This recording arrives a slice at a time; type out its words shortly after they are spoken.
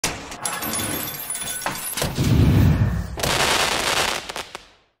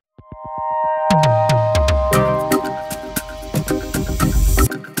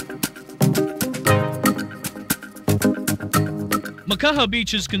Makaha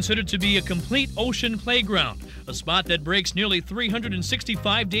Beach is considered to be a complete ocean playground, a spot that breaks nearly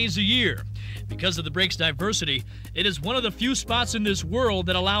 365 days a year. Because of the break's diversity, it is one of the few spots in this world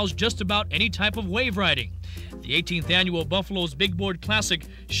that allows just about any type of wave riding. The 18th annual Buffalo's Big Board Classic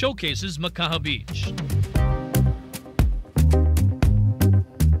showcases Makaha Beach.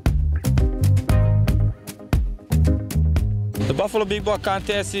 The Buffalo Big Board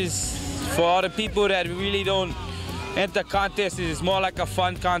Contest is for all the people that really don't enter contests. It's more like a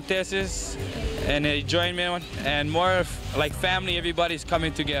fun contest and an enjoyment and more like family. Everybody's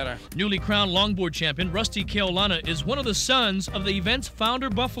coming together. Newly crowned longboard champion Brian Keaulana is one of the sons of the event's founder,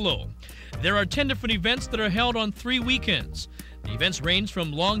 Buffalo. There are 10 different events that are held on 3 weekends. The events range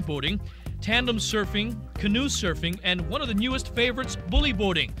from longboarding, tandem surfing, canoe surfing, and one of the newest favorites, bully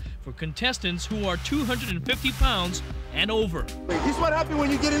boarding, for contestants who are 250 pounds and over. This is what happens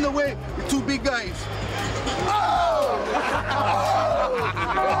when you get in the way with 2 big guys.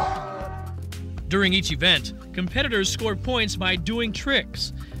 During each event, competitors score points by doing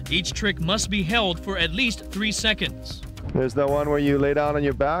tricks. Each trick must be held for at least 3 seconds. There's the one where you lay down on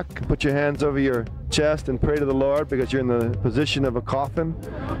your back, put your hands over your chest and pray to the Lord because you're in the position of a coffin.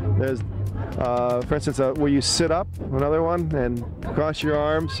 There's, for instance, where you sit up, another one, and cross your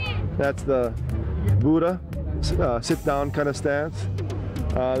arms. That's the Buddha, sit down kind of stance.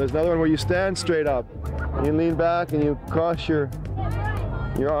 There's another one where you stand straight up. You lean back and you cross your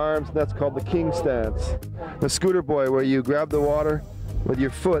arms. That's called the king stance. The scooter boy, where you grab the water with your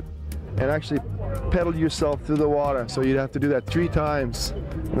foot and actually pedal yourself through the water. So you'd have to do that 3 times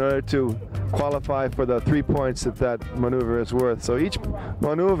in order to qualify for the 3 points that that maneuver is worth. So each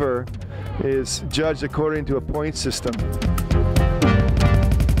maneuver is judged according to a point system.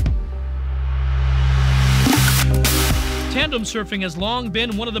 Tandem surfing has long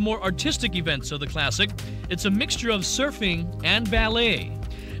been one of the more artistic events of the Classic. It's a mixture of surfing and ballet.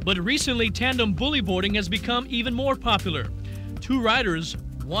 But recently, tandem bully boarding has become even more popular. 2 riders,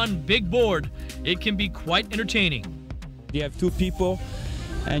 1 big board. It can be quite entertaining. You have 2 people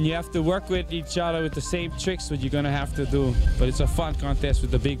and you have to work with each other with the same tricks what you're gonna have to do. But it's a fun contest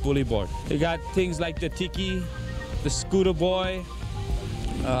with the big bully board. You got things like the TIKI, the scooter boy,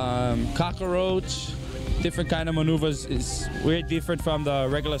 COCKROACH, different kind of maneuvers. Is way different from the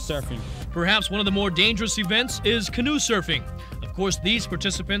regular surfing. Perhaps one of the more dangerous events is canoe surfing. Of course, these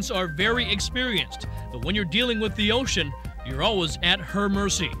participants are very experienced, but when you're dealing with the ocean, you're always at her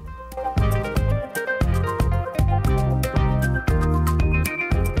mercy.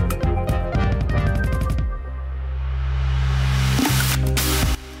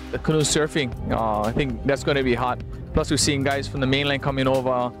 The canoe surfing, I think that's going to be hot. Plus, we're seeing guys from the mainland coming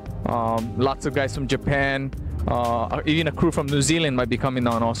over. Lots of guys from Japan, even a crew from New Zealand might be coming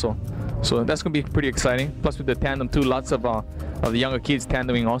down also. So that's going to be pretty exciting. Plus with the tandem too, lots of the younger kids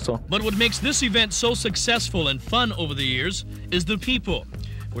tandeming also. But what makes this event so successful and fun over the years is the people.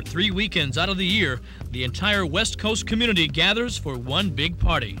 For 3 weekends out of the year, the entire West Coast community gathers for one big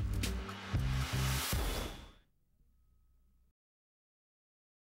party.